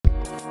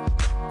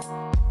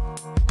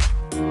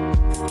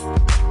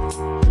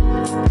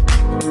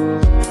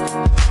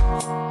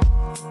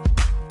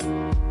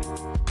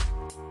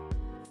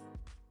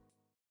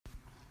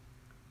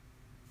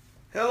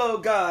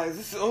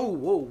guys.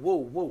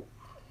 Whoa.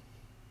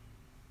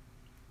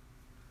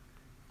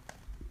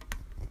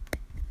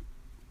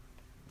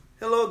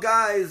 Hello,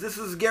 guys. This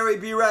is Gary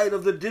B. Wright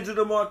of the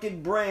Digital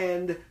Market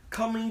Brand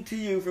coming to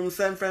you from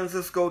San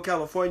Francisco,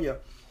 California.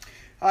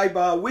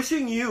 I'm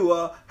wishing you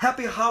a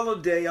happy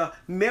holiday, a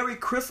Merry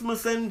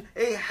Christmas, and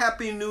a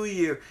Happy New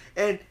Year.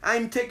 And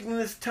I'm taking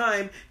this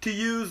time to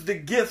use the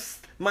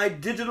gifts, my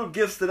digital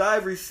gifts that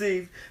I've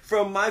received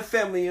from my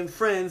family and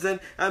friends, and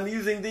I'm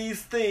using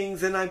these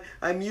things, and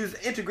I'm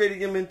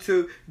integrating them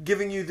into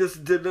giving you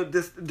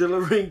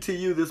delivering to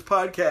you this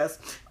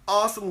podcast.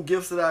 Awesome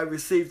gifts that I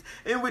received,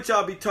 in which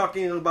I'll be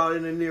talking about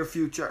in the near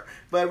future.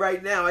 But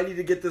right now, I need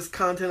to get this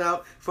content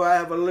out, for I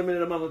have a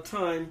limited amount of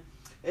time.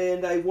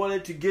 And I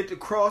wanted to get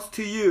across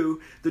to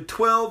you the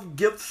 12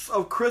 gifts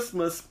of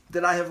Christmas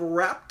that I have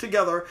wrapped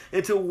together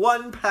into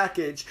one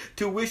package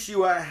to wish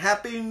you a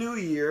Happy New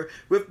Year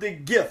with the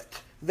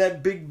gift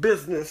that big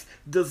business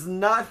does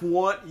not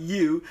want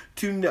you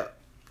to know.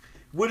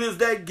 What is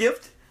that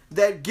gift?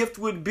 That gift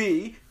would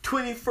be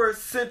 21st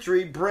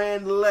century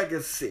brand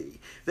legacy.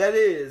 That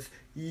is,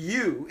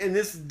 you, in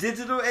this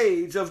digital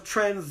age of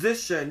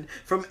transition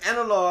from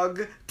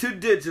analog to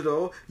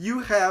digital,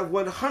 you have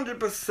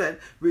 100%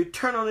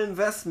 return on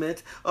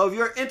investment of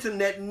your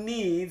internet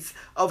needs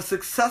of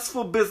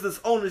successful business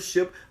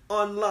ownership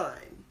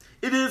online.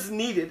 It is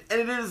needed and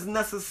it is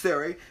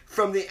necessary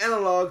from the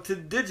analog to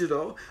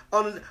digital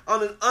on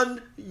an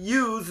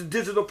unused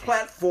digital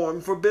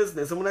platform for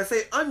business. And when I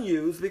say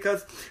unused,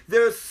 because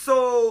there are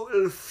so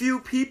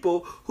few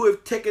people who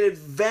have taken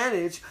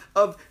advantage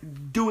of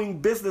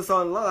doing business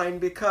online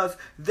because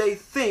they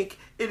think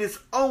it is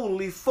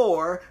only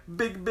for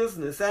big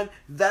business. And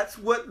that's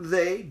what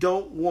they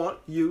don't want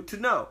you to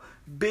know.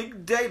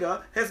 Big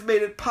data has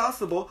made it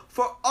possible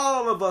for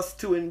all of us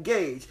to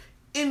engage.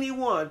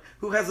 Anyone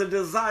who has a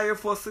desire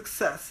for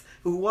success,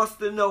 who wants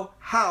to know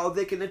how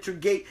they can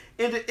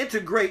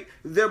integrate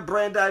their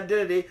brand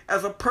identity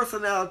as a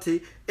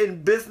personality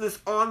in business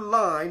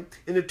online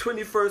in the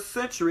 21st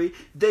century,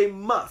 they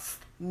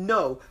must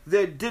know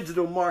their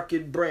digital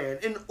market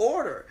brand in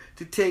order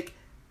to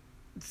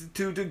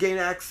gain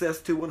access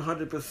to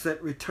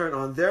 100% return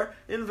on their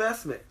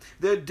investment,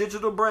 their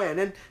digital brand,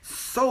 and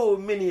so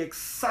many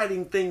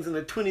exciting things in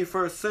the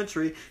 21st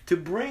century to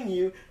bring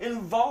you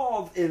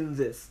involved in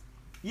this.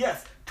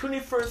 Yes,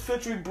 21st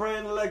century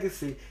brand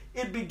legacy.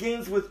 It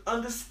begins with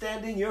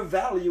understanding your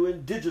value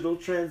in digital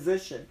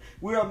transition.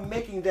 We are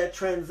making that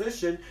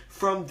transition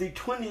from the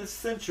 20th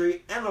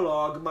century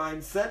analog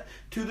mindset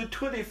to the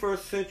 21st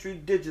century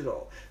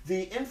digital.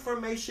 The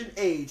information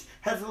age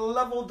has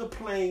leveled the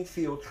playing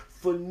field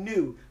for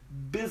new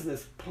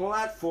business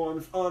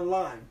platforms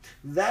online.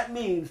 That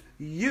means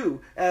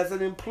you, as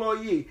an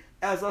employee,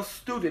 as a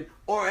student,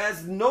 or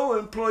as no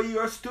employee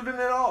or student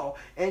at all,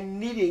 and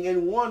needing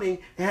and wanting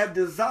and have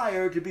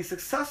desire to be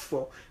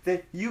successful,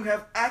 then you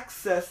have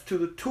access to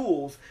the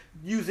tools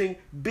using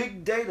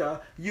big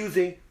data,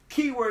 using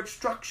keyword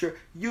structure,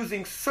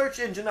 using search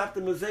engine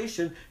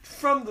optimization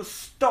from the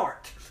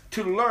start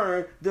to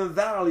learn the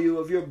value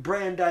of your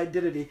brand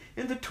identity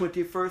in the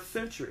 21st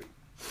century.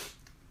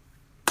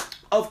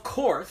 Of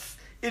course,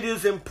 it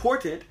is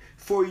important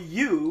for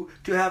you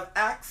to have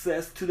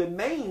access to the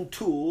main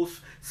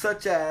tools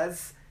such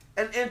as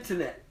an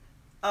internet,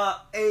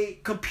 a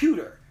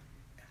computer,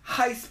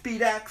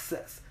 high-speed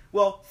access.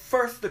 Well,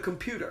 first the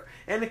computer.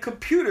 And the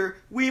computer,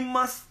 we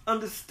must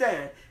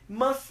understand,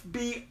 must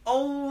be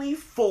only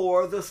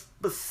for the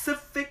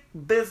specific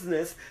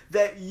business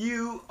that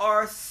you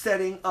are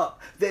setting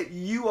up, that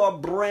you are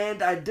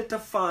brand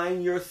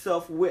identifying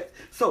yourself with.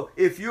 So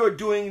if you're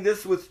doing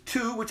this with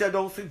two, which I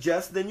don't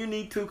suggest, then you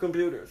need two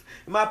computers.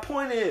 My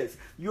point is,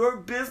 your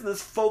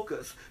business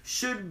focus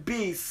should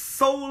be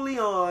solely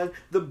on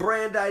the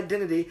brand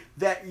identity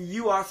that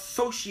you are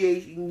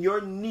associating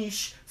your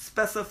niche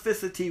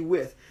specificity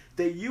with.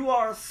 That you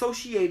are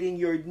associating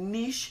your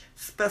niche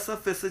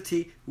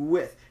specificity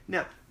with.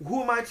 Now,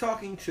 who am I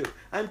talking to?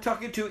 I'm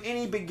talking to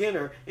any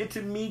beginner,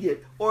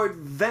 intermediate, or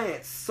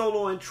advanced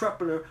solo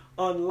entrepreneur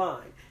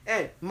online.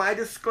 And my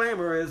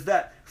disclaimer is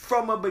that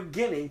from a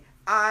beginning,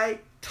 I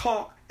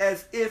talk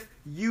as if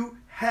you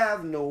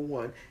have no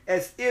one,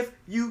 as if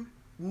you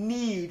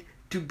need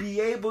to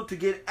be able to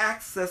get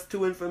access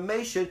to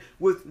information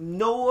with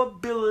no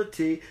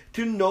ability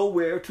to know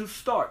where to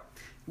start.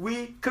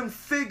 We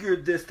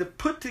configured this to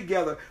put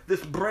together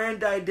this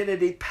brand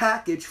identity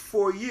package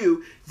for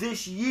you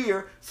this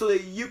year so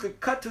that you could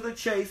cut to the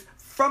chase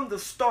from the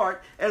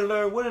start and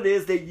learn what it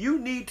is that you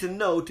need to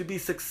know to be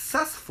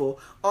successful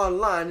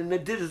online in the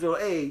digital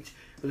age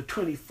of the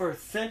 21st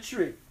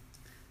century.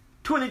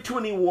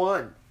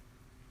 2021.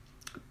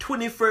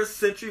 21st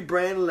century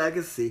brand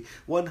legacy,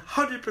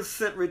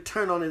 100%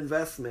 return on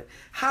investment.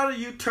 How do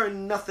you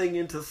turn nothing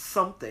into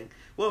something?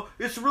 Well,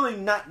 it's really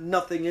not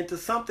nothing into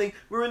something.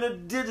 We're in a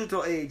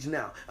digital age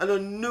now, and a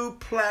new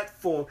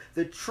platform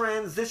that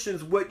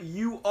transitions what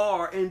you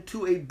are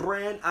into a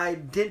brand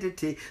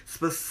identity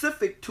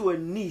specific to a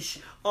niche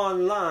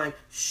online.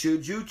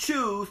 Should you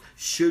choose,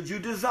 should you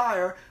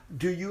desire,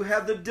 Do you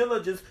have the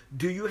diligence?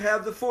 Do you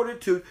have the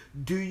fortitude?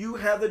 Do you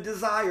have the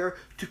desire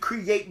to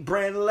create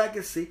brand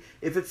legacy?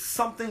 If it's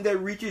something that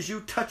reaches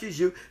you, touches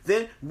you,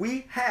 then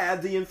we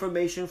have the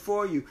information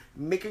for you,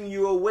 making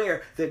you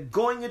aware that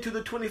going into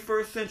the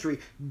 21st century,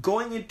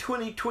 going in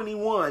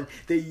 2021,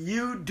 that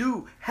you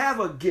do have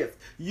a gift.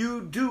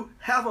 You do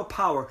have a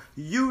power.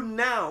 You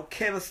now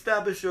can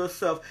establish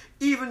yourself,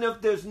 even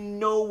if there's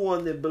no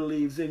one that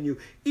believes in you,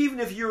 even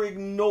if you're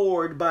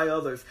ignored by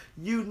others.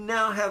 You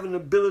now have an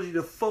ability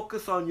to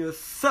focus on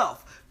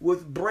yourself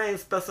with brand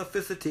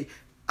specificity.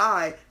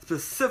 I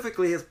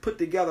specifically has put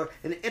together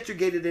and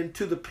integrated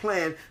into the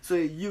plan so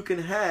that you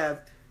can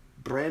have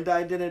brand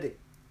identity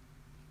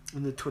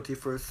in the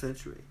 21st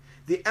century.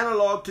 The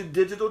analog to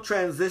digital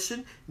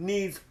transition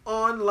needs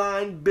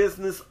online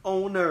business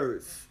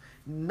owners,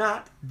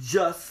 not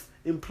just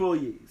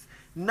employees.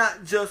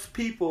 Not just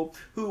people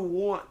who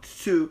want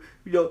to,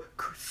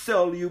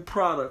 sell you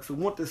products, who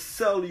want to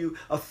sell you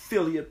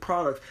affiliate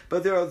products,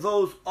 but there are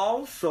those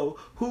also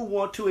who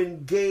want to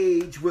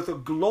engage with a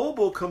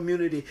global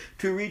community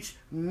to reach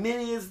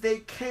many as they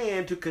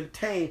can, to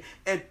contain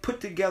and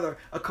put together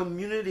a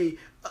community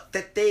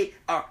that they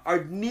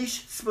are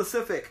niche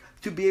specific,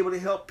 to be able to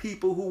help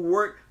people who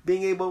weren't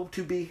being able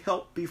to be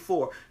helped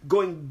before,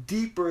 going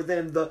deeper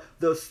than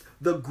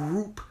the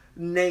group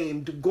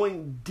named,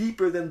 going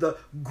deeper than the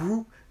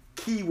group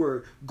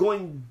keyword,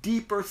 going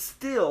deeper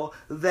still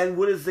than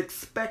what is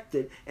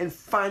expected, and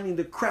finding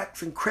the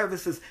cracks and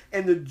crevices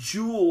and the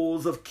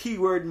jewels of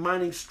keyword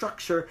mining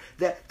structure,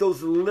 that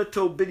those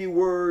little bitty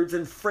words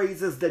and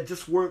phrases that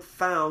just weren't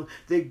found,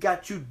 they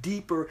got you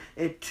deeper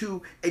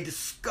into a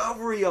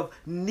discovery of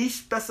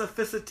niche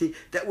specificity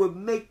that would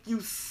make you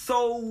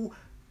so,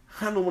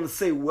 I don't want to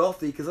say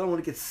wealthy because I don't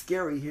want to get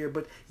scary here,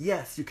 but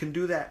yes, you can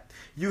do that.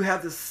 You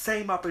have the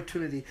same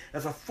opportunity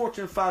as a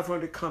Fortune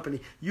 500 company.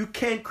 You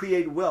can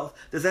create wealth.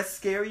 Does that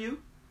scare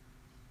you?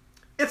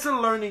 It's a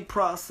learning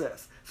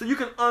process. So you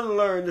can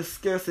unlearn the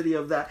scarcity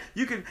of that.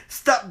 You can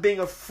stop being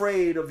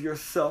afraid of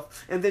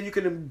yourself, and then you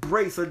can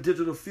embrace a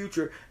digital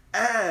future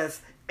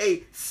as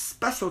a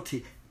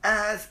specialty,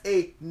 as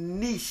a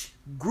niche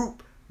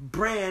group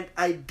brand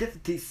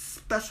identity,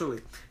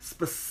 specific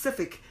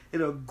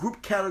in a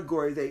group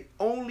category that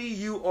only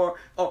you or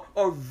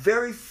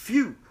very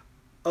few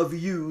of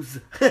yous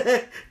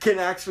can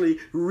actually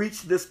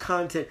reach this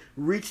content,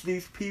 reach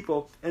these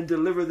people, and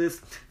deliver this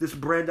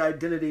brand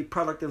identity,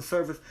 product and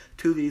service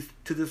to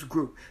this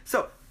group.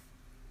 So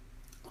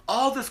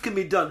all this can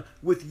be done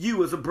with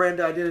you as a brand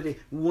identity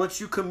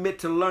once you commit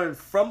to learn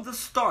from the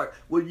start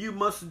what you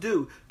must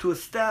do to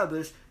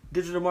establish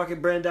digital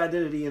market brand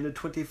identity in the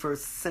 21st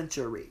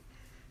century.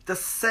 The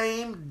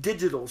same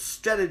digital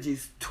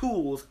strategies,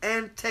 tools,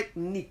 and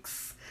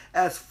techniques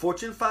as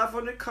Fortune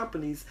 500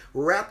 companies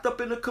wrapped up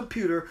in a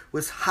computer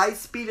with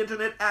high-speed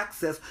internet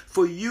access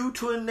for you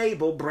to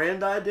enable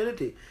brand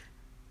identity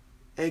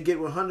and get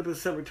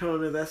 100% return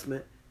on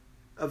investment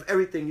of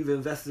everything you've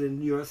invested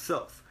in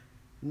yourself.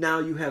 Now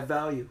you have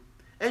value.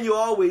 And you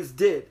always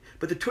did.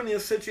 But the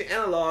 20th century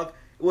analog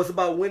was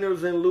about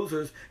winners and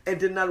losers and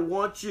did not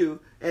want you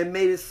and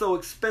made it so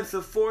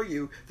expensive for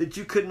you that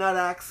you could not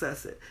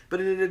access it.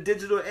 But in the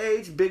digital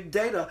age, big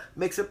data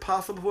makes it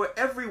possible for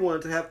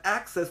everyone to have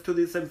access to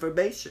this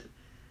information.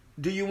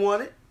 Do you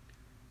want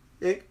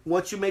it?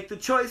 Once you make the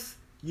choice,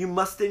 you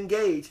must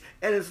engage.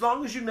 And as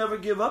long as you never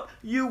give up,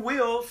 you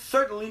will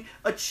certainly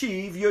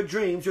achieve your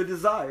dreams, your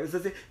desires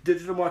as a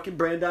digital market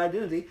brand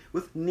identity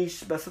with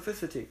niche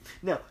specificity.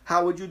 Now,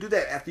 how would you do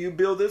that? After you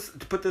build this,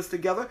 to put this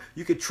together,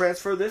 you could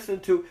transfer this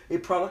into a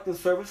product and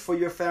service for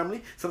your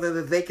family, something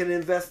that they can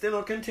invest in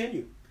or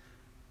continue.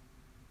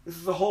 This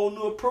is a whole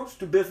new approach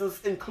to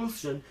business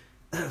inclusion.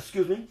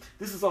 Excuse me.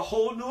 This is a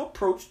whole new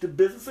approach to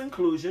business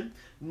inclusion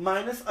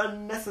minus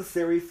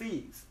unnecessary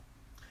fees.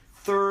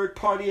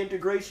 Third-party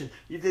integration.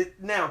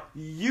 Now,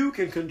 you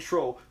can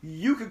control.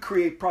 You can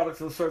create products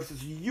and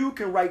services. You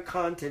can write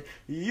content.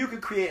 You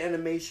can create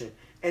animation.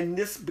 And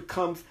this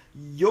becomes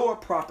your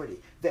property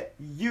that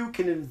you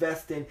can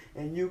invest in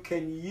and you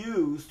can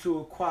use to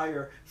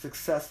acquire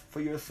success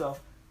for yourself.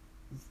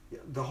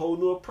 The whole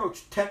new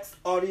approach. Text,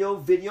 audio,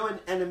 video, and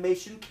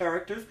animation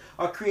characters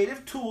are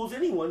creative tools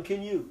anyone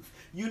can use.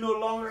 You no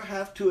longer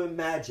have to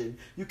imagine.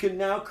 You can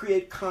now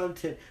create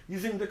content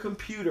using the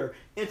computer,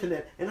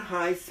 internet, and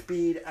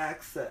high-speed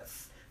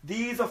access.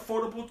 These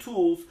affordable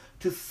tools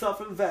to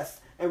self-invest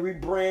and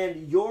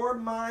rebrand your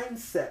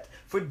mindset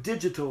for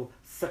digital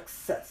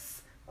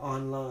success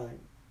online.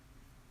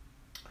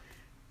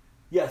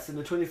 Yes, in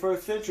the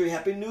 21st century,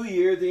 Happy New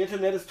Year. The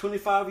internet is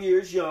 25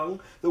 years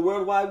young. The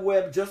World Wide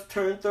Web just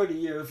turned 30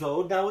 years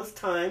old. Now it's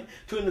time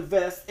to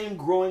invest in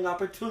growing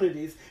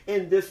opportunities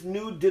in this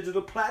new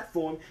digital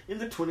platform in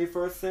the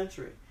 21st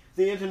century.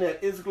 The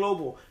internet is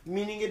global,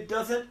 meaning it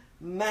doesn't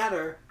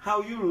matter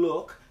how you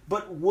look,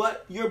 but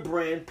what your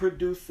brand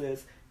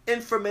produces.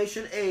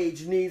 Information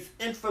age needs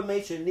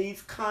information,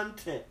 needs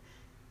content.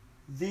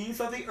 These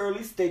are the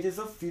early stages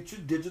of future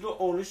digital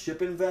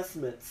ownership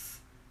investments.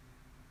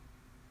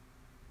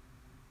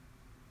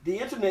 The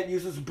internet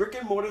uses brick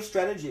and mortar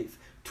strategies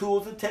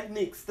tools and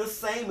techniques, the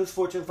same as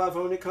Fortune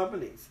 500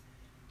 companies.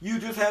 You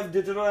just have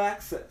digital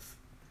access.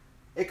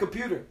 A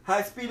computer,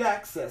 high-speed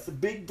access,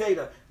 big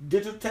data,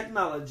 digital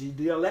technology,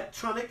 the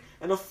electronic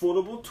and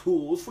affordable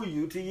tools for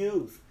you to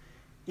use.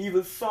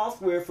 Even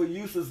software for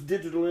use as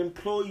digital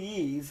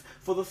employees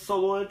for the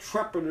solo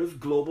entrepreneur's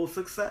global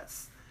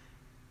success.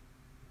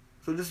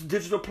 So this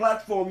digital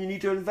platform you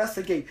need to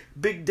investigate,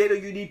 big data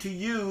you need to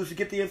use to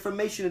get the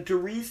information and to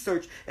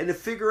research and to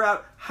figure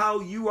out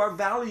how you are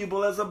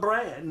valuable as a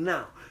brand.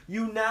 Now,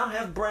 you now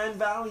have brand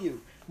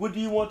value. What do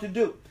you want to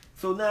do?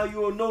 So now you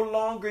will no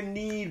longer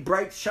need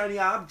bright, shiny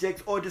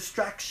objects or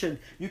distraction.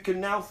 You can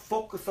now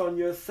focus on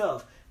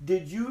yourself.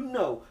 Did you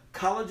know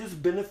colleges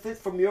benefit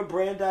from your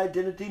brand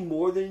identity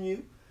more than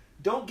you?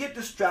 Don't get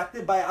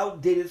distracted by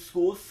outdated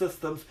school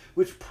systems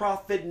which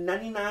profit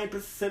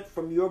 99%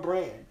 from your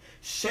brand.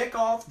 Shake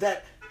off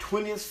that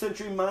 20th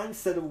century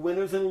mindset of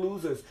winners and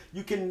losers.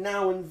 You can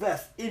now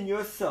invest in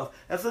yourself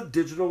as a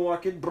digital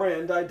market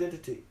brand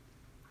identity.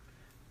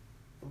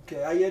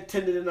 Okay, I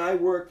attended and I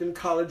worked in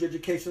college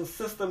education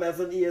system as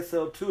an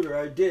ESL tutor.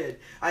 I did.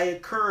 I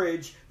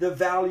encourage the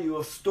value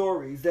of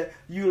stories that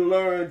you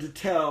learn to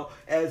tell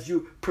as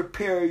you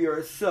prepare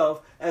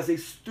yourself as a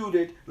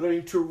student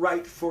learning to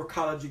write for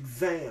college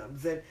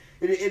exams. And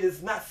it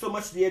is not so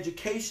much the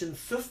education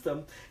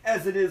system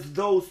as it is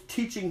those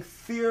teaching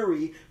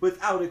theory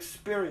without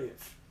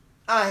experience.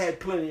 I had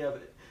plenty of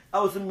it. I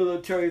was a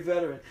military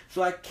veteran,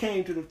 so I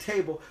came to the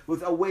table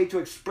with a way to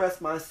express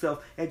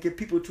myself and get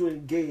people to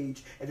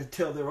engage and to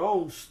tell their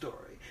own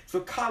story. So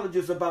college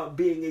is about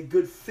being a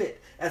good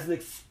fit as an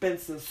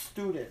expensive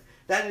student.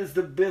 That is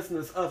the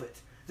business of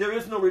it. There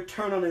is no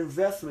return on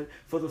investment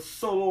for the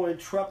solo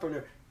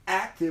entrepreneur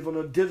active on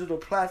a digital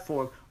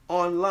platform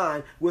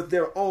online with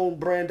their own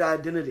brand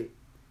identity.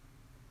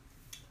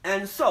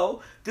 And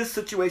so, this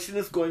situation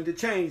is going to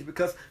change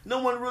because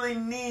no one really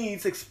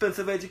needs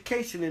expensive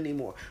education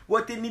anymore.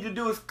 What they need to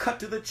do is cut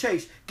to the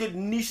chase, get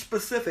niche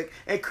specific,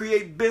 and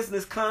create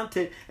business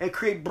content and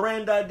create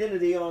brand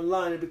identity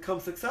online and become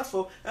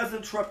successful as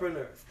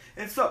entrepreneurs.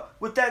 And so,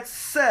 with that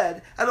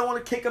said, I don't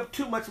want to take up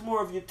too much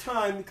more of your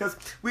time because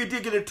we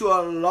did get into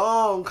a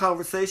long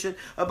conversation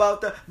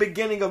about the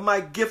beginning of my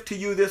gift to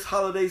you this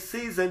holiday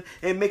season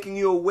and making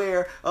you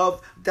aware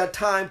of the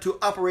time to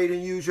operate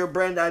and use your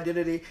brand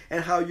identity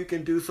and how you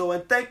can do so.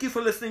 And thank you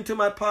for listening to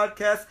my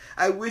podcast.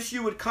 I wish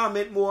you would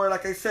comment more.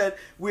 Like I said,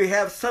 we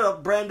have set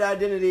up brand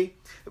identity,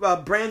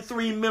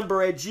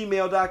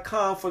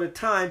 brand3member@gmail.com for the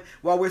time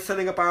while we're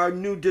setting up our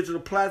new digital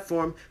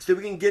platform so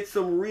we can get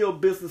some real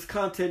business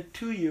content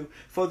to you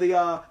for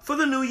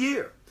the new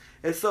year.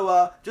 And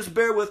so just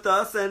bear with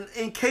us, and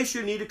in case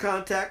you need to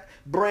contact,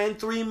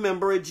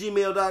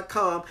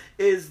 brand3member@gmail.com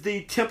is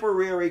the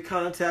temporary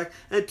contact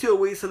until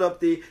we set up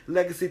the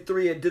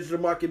Legacy3 at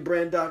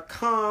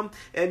digitalmarketbrand.com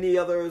and the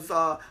others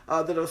that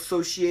are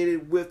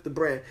associated with the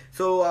brand.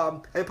 So I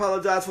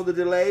apologize for the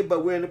delay,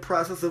 but we're in the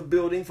process of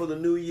building for the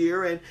new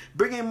year and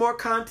bringing more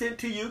content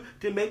to you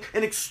to make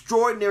an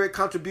extraordinary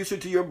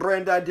contribution to your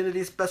brand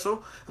identity.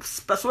 Special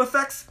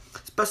effects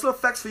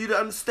for you to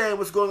understand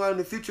what's going on in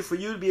the future, for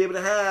you to be able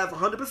to have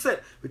 100%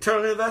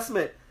 return on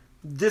investment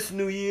this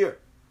new year.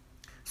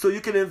 So you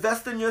can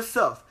invest in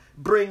yourself,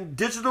 bring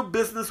digital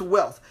business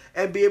wealth,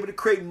 and be able to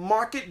create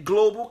market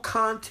global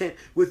content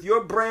with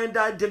your brand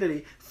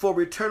identity for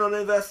return on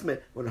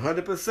investment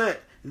 100%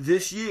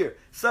 this year.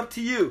 It's up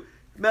to you.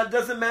 It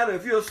doesn't matter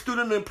if you're a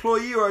student,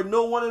 employee, or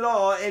no one at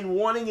all and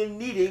wanting and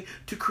needing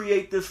to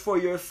create this for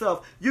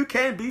yourself. You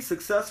can be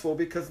successful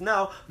because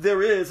now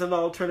there is an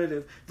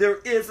alternative. There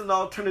is an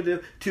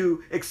alternative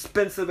to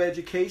expensive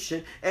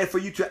education and for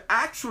you to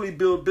actually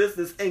build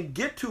business and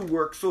get to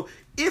work. So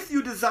if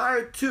you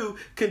desire to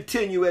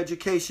continue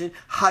education,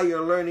 higher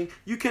learning,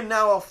 you can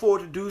now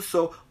afford to do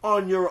so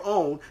on your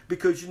own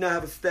because you now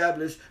have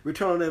established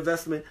return on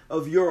investment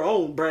of your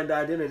own brand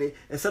identity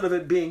instead of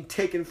it being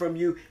taken from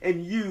you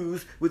and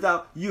used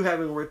without you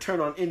having a return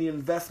on any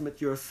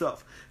investment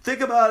yourself. Think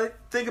about it.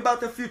 Think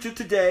about the future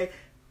today.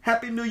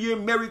 Happy New Year,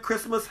 Merry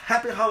Christmas,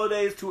 Happy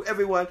Holidays to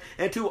everyone,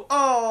 and to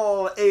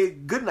all a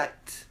good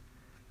night.